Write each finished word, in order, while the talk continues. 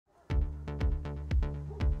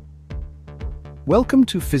Welcome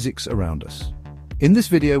to Physics Around Us. In this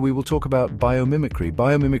video, we will talk about biomimicry.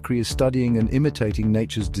 Biomimicry is studying and imitating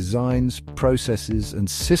nature's designs, processes, and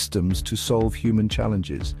systems to solve human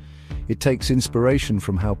challenges. It takes inspiration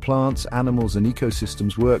from how plants, animals, and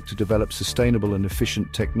ecosystems work to develop sustainable and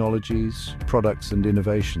efficient technologies, products, and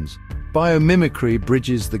innovations. Biomimicry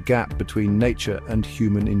bridges the gap between nature and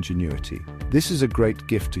human ingenuity. This is a great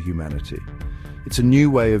gift to humanity. It's a new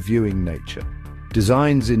way of viewing nature.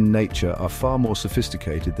 Designs in nature are far more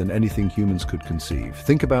sophisticated than anything humans could conceive.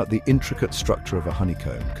 Think about the intricate structure of a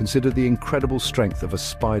honeycomb. Consider the incredible strength of a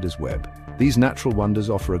spider's web. These natural wonders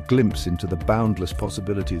offer a glimpse into the boundless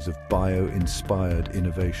possibilities of bio-inspired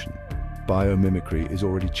innovation. Biomimicry is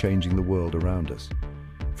already changing the world around us.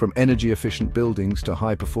 From energy-efficient buildings to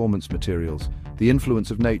high-performance materials, the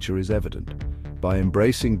influence of nature is evident. By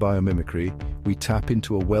embracing biomimicry, we tap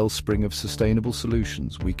into a wellspring of sustainable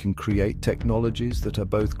solutions. We can create technologies that are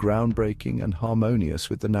both groundbreaking and harmonious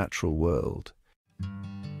with the natural world.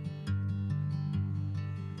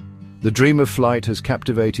 The dream of flight has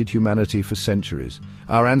captivated humanity for centuries.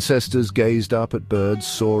 Our ancestors gazed up at birds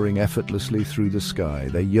soaring effortlessly through the sky.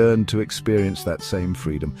 They yearned to experience that same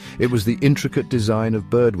freedom. It was the intricate design of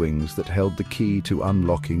bird wings that held the key to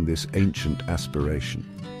unlocking this ancient aspiration.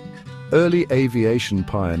 Early aviation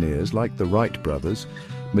pioneers, like the Wright brothers,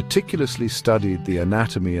 meticulously studied the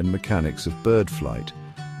anatomy and mechanics of bird flight.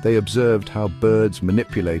 They observed how birds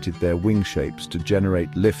manipulated their wing shapes to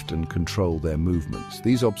generate lift and control their movements.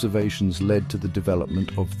 These observations led to the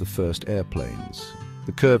development of the first airplanes.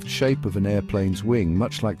 The curved shape of an airplane's wing,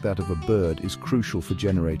 much like that of a bird, is crucial for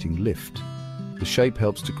generating lift. The shape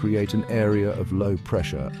helps to create an area of low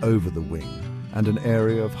pressure over the wing and an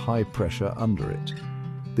area of high pressure under it.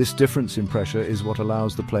 This difference in pressure is what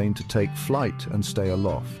allows the plane to take flight and stay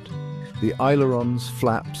aloft. The ailerons,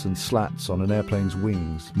 flaps, and slats on an airplane's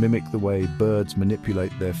wings mimic the way birds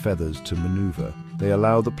manipulate their feathers to maneuver. They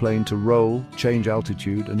allow the plane to roll, change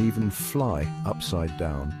altitude, and even fly upside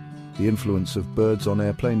down. The influence of birds on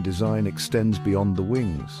airplane design extends beyond the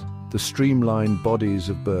wings. The streamlined bodies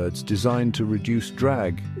of birds designed to reduce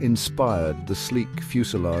drag inspired the sleek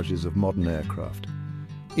fuselages of modern aircraft.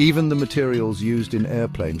 Even the materials used in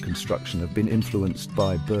airplane construction have been influenced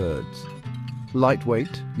by birds.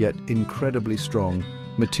 Lightweight, yet incredibly strong,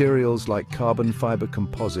 materials like carbon fiber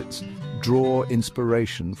composites draw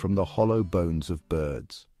inspiration from the hollow bones of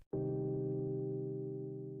birds.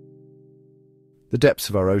 The depths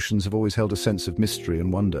of our oceans have always held a sense of mystery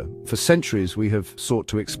and wonder. For centuries, we have sought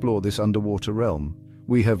to explore this underwater realm.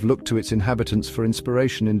 We have looked to its inhabitants for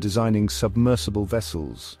inspiration in designing submersible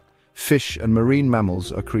vessels. Fish and marine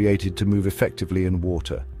mammals are created to move effectively in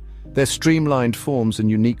water. Their streamlined forms and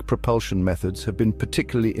unique propulsion methods have been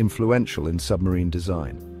particularly influential in submarine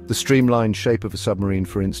design. The streamlined shape of a submarine,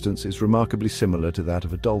 for instance, is remarkably similar to that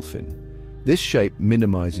of a dolphin. This shape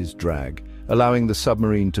minimizes drag, allowing the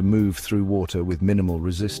submarine to move through water with minimal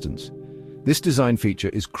resistance. This design feature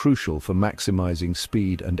is crucial for maximizing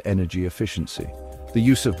speed and energy efficiency. The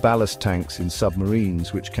use of ballast tanks in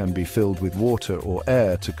submarines, which can be filled with water or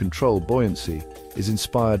air to control buoyancy, is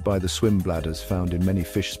inspired by the swim bladders found in many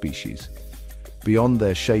fish species. Beyond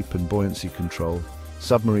their shape and buoyancy control,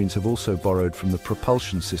 submarines have also borrowed from the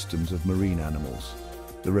propulsion systems of marine animals.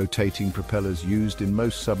 The rotating propellers used in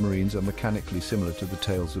most submarines are mechanically similar to the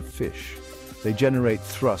tails of fish. They generate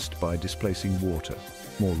thrust by displacing water.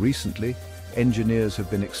 More recently, engineers have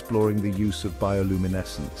been exploring the use of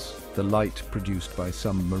bioluminescence, the light produced by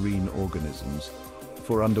some marine organisms,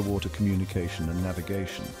 for underwater communication and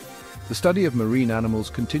navigation. The study of marine animals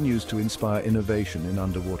continues to inspire innovation in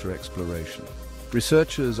underwater exploration.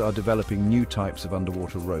 Researchers are developing new types of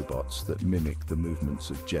underwater robots that mimic the movements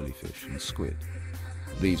of jellyfish and squid.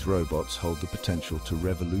 These robots hold the potential to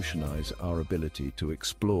revolutionize our ability to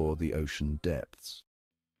explore the ocean depths.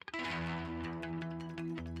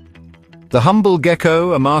 The humble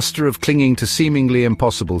gecko, a master of clinging to seemingly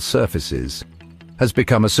impossible surfaces, has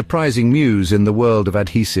become a surprising muse in the world of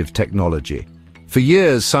adhesive technology. For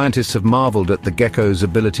years, scientists have marveled at the gecko's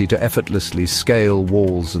ability to effortlessly scale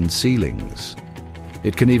walls and ceilings.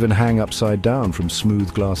 It can even hang upside down from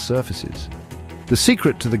smooth glass surfaces. The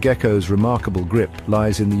secret to the gecko's remarkable grip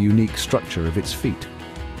lies in the unique structure of its feet.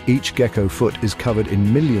 Each gecko foot is covered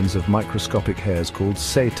in millions of microscopic hairs called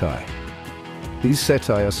setae. These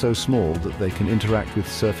setae are so small that they can interact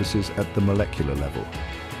with surfaces at the molecular level.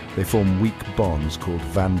 They form weak bonds called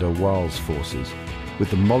van der Waals forces with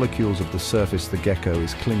the molecules of the surface the gecko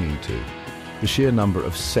is clinging to. The sheer number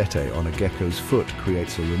of setae on a gecko's foot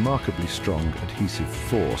creates a remarkably strong adhesive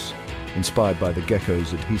force Inspired by the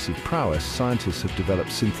gecko's adhesive prowess, scientists have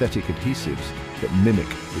developed synthetic adhesives that mimic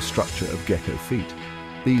the structure of gecko feet.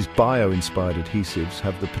 These bio-inspired adhesives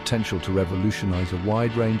have the potential to revolutionize a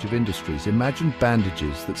wide range of industries. Imagine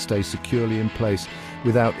bandages that stay securely in place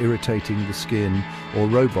without irritating the skin, or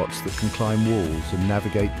robots that can climb walls and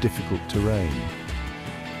navigate difficult terrain.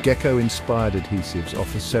 Gecko-inspired adhesives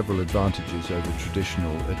offer several advantages over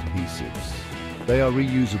traditional adhesives. They are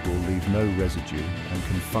reusable, leave no residue, and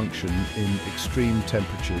can function in extreme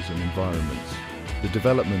temperatures and environments. The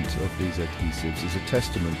development of these adhesives is a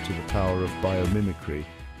testament to the power of biomimicry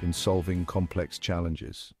in solving complex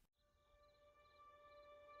challenges.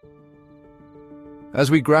 As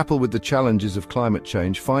we grapple with the challenges of climate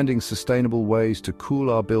change, finding sustainable ways to cool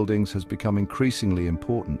our buildings has become increasingly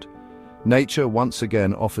important. Nature once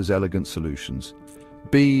again offers elegant solutions.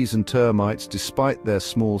 Bees and termites, despite their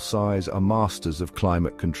small size, are masters of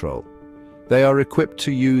climate control. They are equipped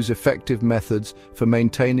to use effective methods for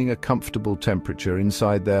maintaining a comfortable temperature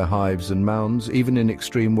inside their hives and mounds, even in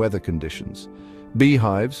extreme weather conditions.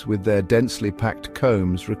 Beehives, with their densely packed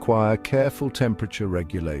combs, require careful temperature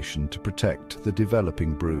regulation to protect the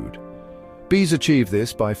developing brood. Bees achieve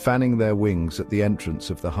this by fanning their wings at the entrance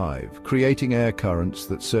of the hive, creating air currents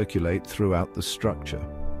that circulate throughout the structure.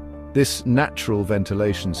 This natural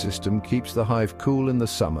ventilation system keeps the hive cool in the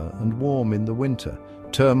summer and warm in the winter.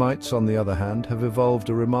 Termites, on the other hand, have evolved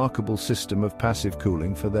a remarkable system of passive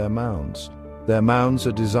cooling for their mounds. Their mounds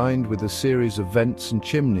are designed with a series of vents and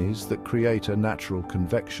chimneys that create a natural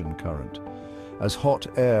convection current. As hot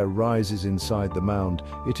air rises inside the mound,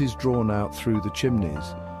 it is drawn out through the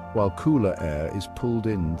chimneys, while cooler air is pulled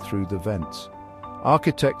in through the vents.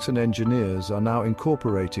 Architects and engineers are now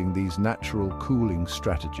incorporating these natural cooling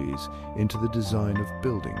strategies into the design of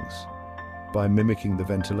buildings. By mimicking the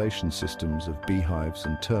ventilation systems of beehives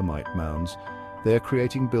and termite mounds, they are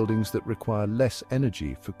creating buildings that require less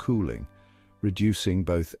energy for cooling, reducing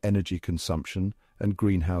both energy consumption and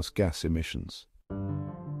greenhouse gas emissions.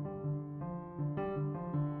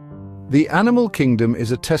 The animal kingdom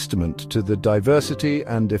is a testament to the diversity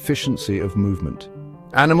and efficiency of movement.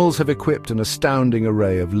 Animals have equipped an astounding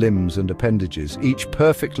array of limbs and appendages, each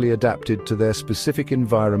perfectly adapted to their specific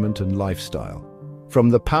environment and lifestyle. From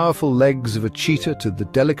the powerful legs of a cheetah to the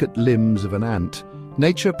delicate limbs of an ant,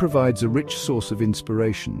 nature provides a rich source of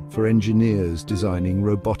inspiration for engineers designing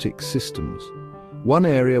robotic systems. One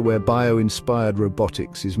area where bio-inspired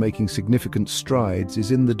robotics is making significant strides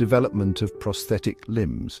is in the development of prosthetic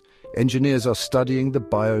limbs. Engineers are studying the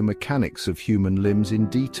biomechanics of human limbs in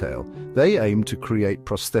detail. They aim to create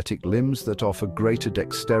prosthetic limbs that offer greater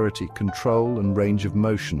dexterity, control, and range of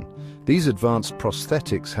motion. These advanced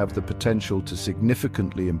prosthetics have the potential to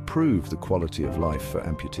significantly improve the quality of life for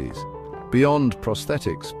amputees. Beyond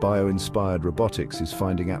prosthetics, bio-inspired robotics is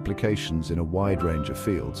finding applications in a wide range of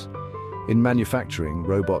fields. In manufacturing,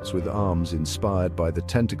 robots with arms inspired by the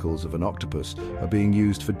tentacles of an octopus are being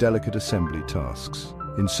used for delicate assembly tasks.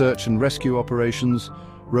 In search and rescue operations,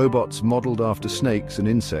 robots modeled after snakes and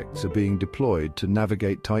insects are being deployed to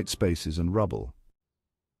navigate tight spaces and rubble.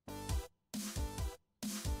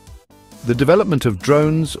 The development of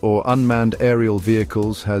drones or unmanned aerial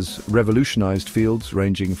vehicles has revolutionized fields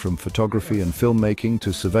ranging from photography and filmmaking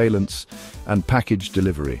to surveillance and package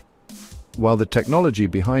delivery. While the technology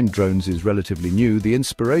behind drones is relatively new, the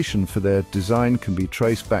inspiration for their design can be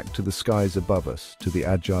traced back to the skies above us, to the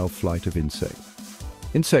agile flight of insects.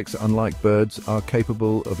 Insects, unlike birds, are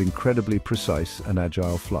capable of incredibly precise and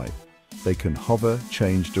agile flight. They can hover,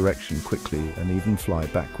 change direction quickly, and even fly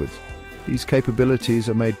backwards. These capabilities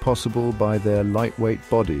are made possible by their lightweight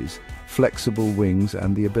bodies, flexible wings,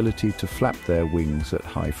 and the ability to flap their wings at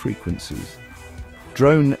high frequencies.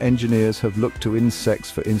 Drone engineers have looked to insects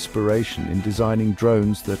for inspiration in designing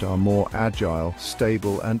drones that are more agile,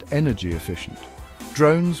 stable, and energy efficient.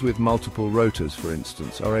 Drones with multiple rotors, for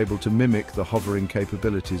instance, are able to mimic the hovering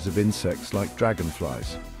capabilities of insects like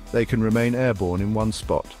dragonflies. They can remain airborne in one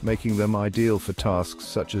spot, making them ideal for tasks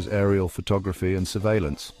such as aerial photography and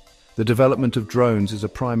surveillance. The development of drones is a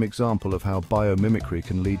prime example of how biomimicry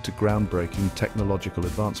can lead to groundbreaking technological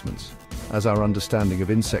advancements. As our understanding of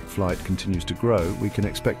insect flight continues to grow, we can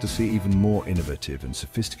expect to see even more innovative and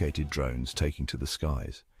sophisticated drones taking to the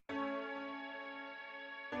skies.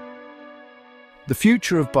 The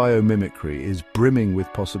future of biomimicry is brimming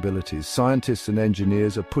with possibilities. Scientists and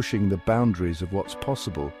engineers are pushing the boundaries of what's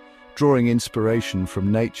possible, drawing inspiration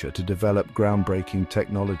from nature to develop groundbreaking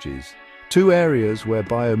technologies. Two areas where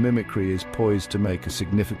biomimicry is poised to make a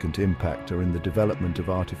significant impact are in the development of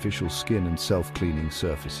artificial skin and self-cleaning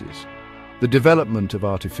surfaces. The development of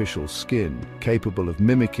artificial skin, capable of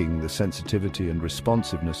mimicking the sensitivity and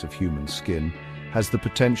responsiveness of human skin, has the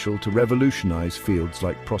potential to revolutionize fields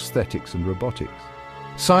like prosthetics and robotics.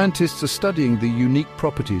 Scientists are studying the unique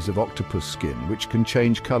properties of octopus skin, which can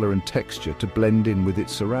change color and texture to blend in with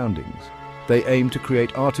its surroundings. They aim to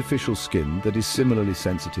create artificial skin that is similarly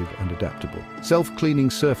sensitive and adaptable. Self-cleaning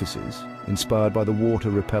surfaces, inspired by the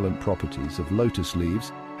water-repellent properties of lotus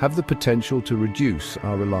leaves, have the potential to reduce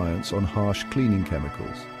our reliance on harsh cleaning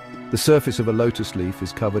chemicals. The surface of a lotus leaf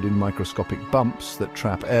is covered in microscopic bumps that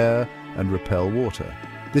trap air and repel water.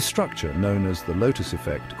 This structure, known as the lotus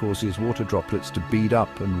effect, causes water droplets to bead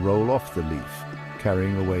up and roll off the leaf,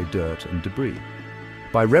 carrying away dirt and debris.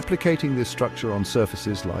 By replicating this structure on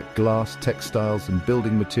surfaces like glass, textiles, and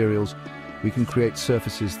building materials, we can create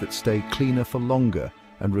surfaces that stay cleaner for longer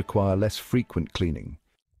and require less frequent cleaning.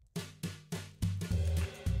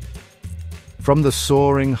 From the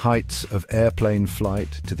soaring heights of airplane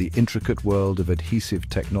flight to the intricate world of adhesive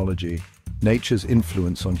technology, nature's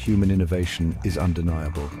influence on human innovation is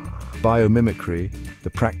undeniable. Biomimicry,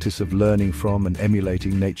 the practice of learning from and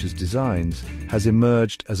emulating nature's designs, has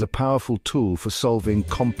emerged as a powerful tool for solving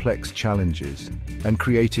complex challenges and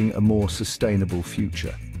creating a more sustainable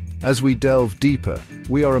future. As we delve deeper,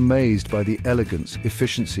 we are amazed by the elegance,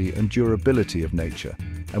 efficiency, and durability of nature,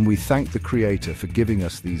 and we thank the Creator for giving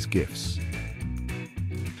us these gifts.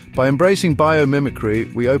 By embracing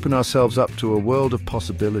biomimicry, we open ourselves up to a world of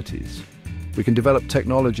possibilities. We can develop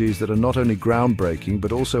technologies that are not only groundbreaking,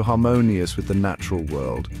 but also harmonious with the natural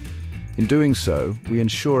world. In doing so, we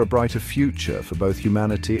ensure a brighter future for both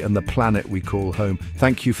humanity and the planet we call home.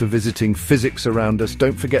 Thank you for visiting Physics Around Us.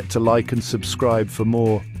 Don't forget to like and subscribe for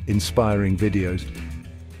more inspiring videos.